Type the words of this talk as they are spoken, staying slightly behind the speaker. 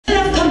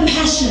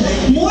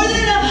emotion. More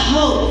than enough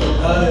hope.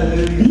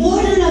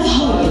 More than enough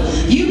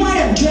hope. You might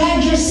have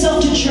dragged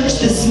yourself to church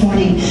this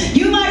morning.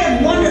 You might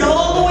have wandered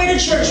all the way to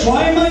church.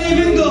 Why am I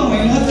even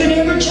going? Nothing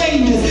ever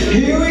changes.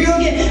 Here we go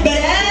again. But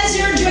as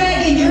you're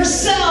dragging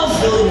yourself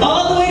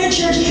all the way to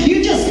church,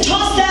 you just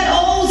toss that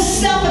old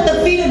self at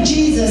the feet of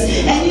Jesus.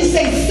 And you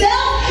say,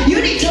 self,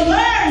 you need to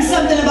learn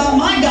something about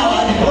my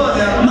God.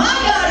 My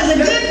God is a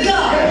good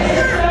God.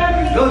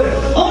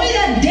 Only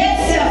that dead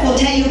self will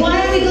tell you,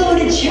 why are we going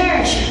to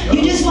church?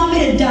 You just want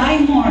me to die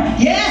more.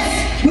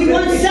 Yes, we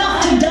want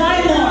self to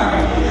die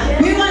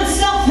more. We want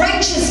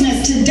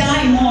self-righteousness to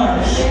die more.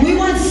 We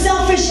want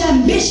selfish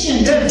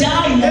ambition to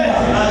die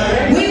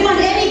more. We want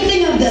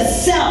anything of the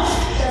self.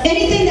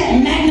 Anything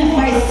that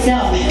magnifies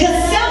self.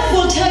 Because self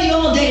will tell you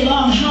all day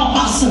long how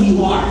awesome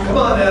you are. Come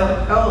on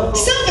now.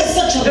 Self is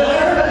such a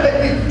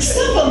liar.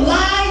 Self will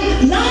lie.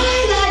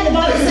 The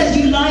Bible says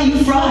you lie,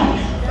 you fry.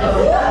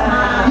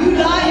 You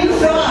lie, you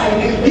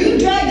fry. You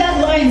drag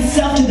that lying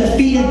self to the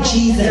feet of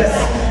Jesus.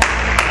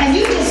 And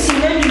you just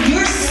surrender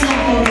yourself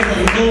over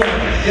the Lord.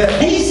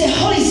 And you say,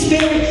 Holy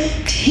Spirit,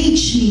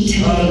 teach me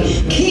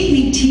today. Keep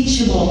me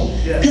teachable.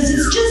 Because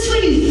it's just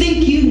when you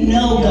think you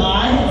know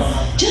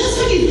God, just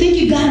when you think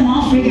you got him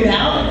all figured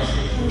out,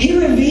 he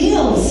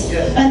reveals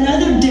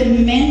another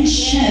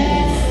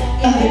dimension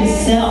of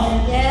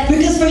himself.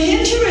 Because for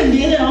him to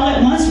reveal it all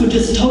at once would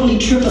just totally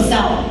trip us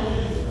out.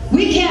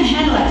 We can't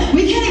handle it.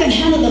 We can't even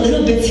handle the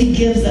little bits he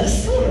gives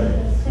us.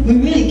 We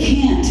really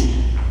can't.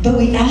 But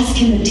we ask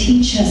him to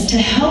teach us, to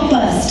help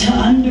us to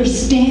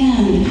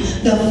understand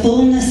the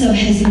fullness of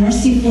his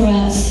mercy for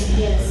us.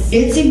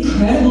 It's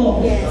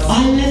incredible.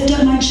 I lift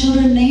up my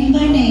children name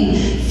by name,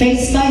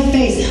 face by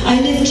face. I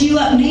lift you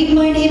up name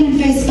by name and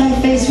face by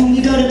face when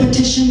we go to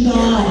petition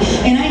God.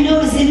 And I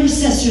know as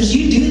intercessors,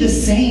 you do the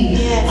same.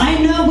 I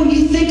know when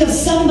you think of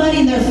somebody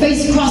and their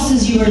face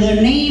crosses you or their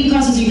name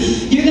crosses you,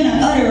 you're going to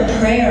utter a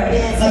prayer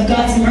of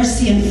God's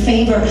mercy and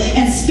favor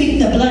and speak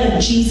the blood of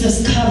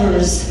Jesus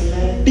covers.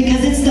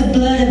 Because it's the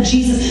blood of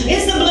Jesus.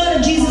 It's the blood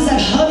of Jesus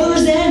that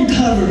hovers and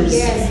covers.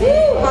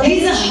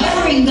 He's a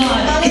hovering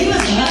God. He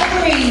was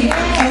hovering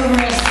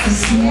over us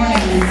this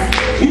morning.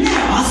 Isn't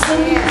that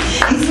awesome?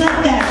 He's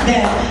like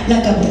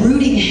like a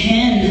brooding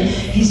hen.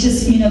 He's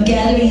just,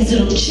 gathering his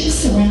little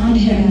chicks around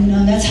him.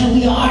 That's how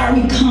we are.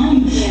 We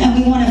come and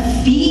we want to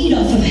feed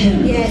off of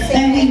him.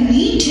 And we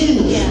need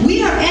to.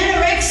 We are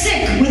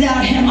anorexic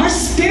without him. Our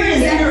spirit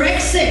is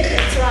anorexic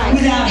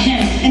without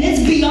him. And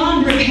it's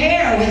beyond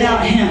repair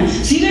without him.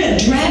 So you got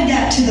to drag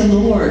that to the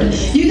Lord.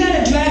 You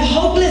got to drag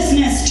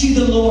hopelessness to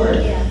the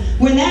Lord.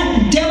 When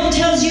that devil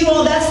tells you,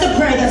 oh, that's the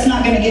prayer that's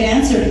not going to get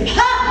answered.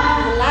 Ha!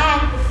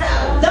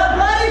 The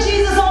blood of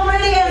Jesus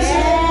already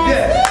answered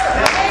it.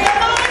 And the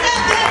moment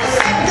that devil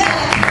said that,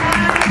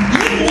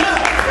 you know.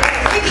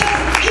 Because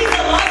he's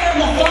a liar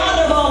and the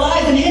father of all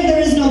lies. In him there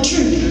is no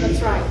truth.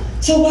 That's right.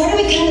 So why do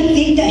we kind of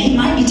think that he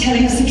might be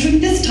telling us the truth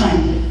this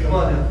time? Come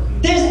on now.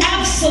 There's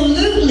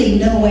absolutely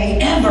no way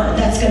ever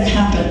that's going to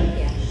happen.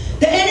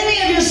 The enemy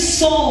of your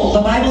soul,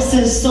 the Bible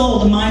says soul,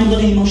 the mind, will,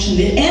 and emotion.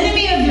 The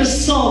enemy of your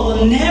soul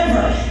will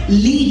never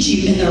lead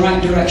you in the right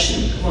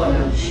direction.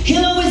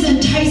 He'll always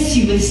entice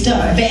you with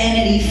stuff,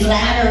 vanity,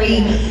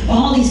 flattery,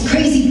 all these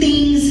crazy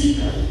things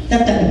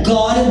that the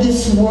God of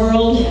this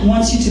world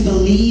wants you to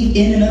believe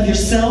in and of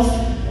yourself.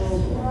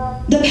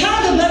 The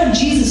power of the blood of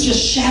Jesus just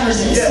shatters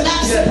it,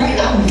 slaps it right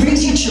out and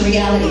brings you to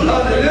reality.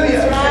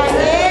 Hallelujah.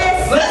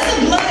 That's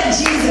the blood of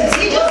Jesus.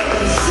 He just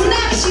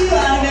snaps you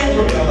out of it.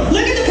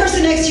 Look at the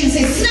person next to you and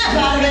say, snap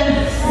out of it.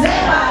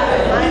 Snap out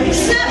of it.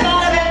 Snap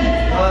out of it.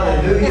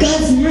 Hallelujah.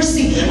 God's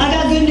mercy. I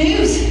got good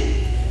news.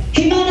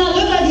 He might not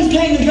look like he's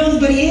playing the drums,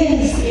 but he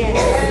is.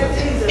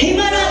 He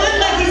might not look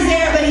like he's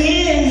there, but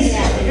he is.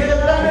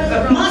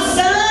 My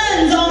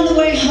son's on the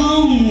way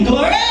home.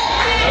 Glory.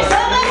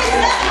 Somebody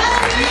say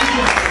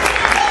hallelujah.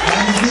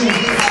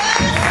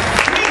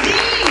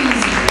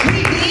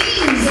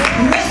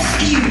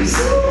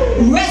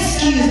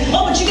 Rescues.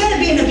 Oh, but you got to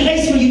be in a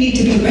place where you need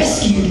to be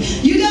rescued.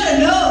 You got to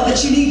know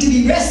that you need to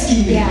be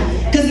rescued.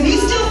 Because if you're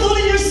still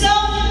fooling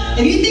yourself,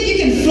 if you think you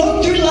can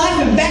float through life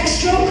and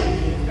backstroke,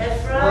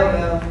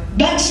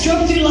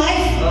 backstroke through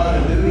life,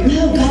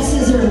 no, God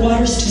says there are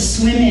waters to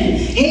swim in.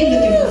 He ain't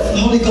looking for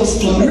Holy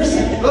Ghost floaters. He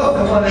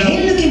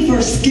ain't looking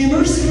for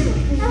skimmers.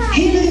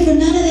 He ain't looking for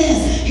none of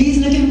this. He's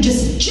looking for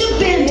just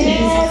jump into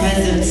his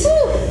presence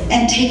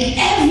and take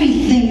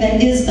everything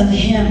that is of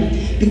him.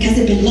 Because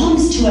it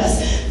belongs to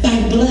us by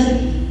blood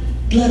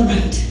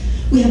right.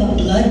 We have a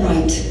blood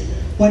right.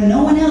 What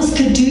no one else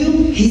could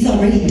do, he's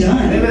already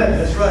done. Amen.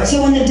 That's right.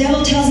 So when the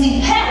devil tells me,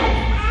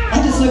 hey,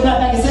 I just look right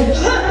back and say,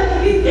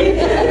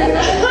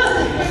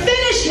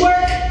 finished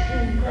work.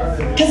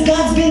 Because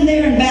God's been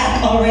there and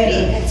back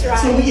already. That's right.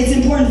 So it's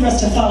important for us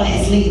to follow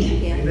his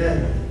lead.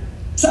 Amen.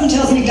 Something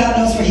tells me God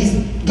knows where he's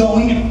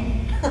going.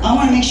 I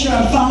want to make sure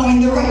I'm following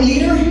the right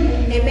leader.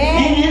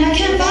 Amen. I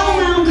can't follow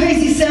my own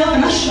crazy self,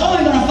 and I sure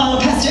ain't going to follow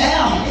Pastor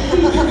Al.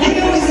 He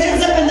always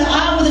ends up in the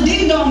aisle where the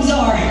ding-dongs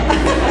are.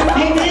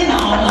 Amen.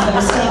 Oh, I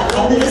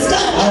better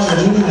stop.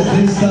 Hallelujah.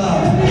 Please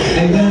stop.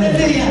 Amen.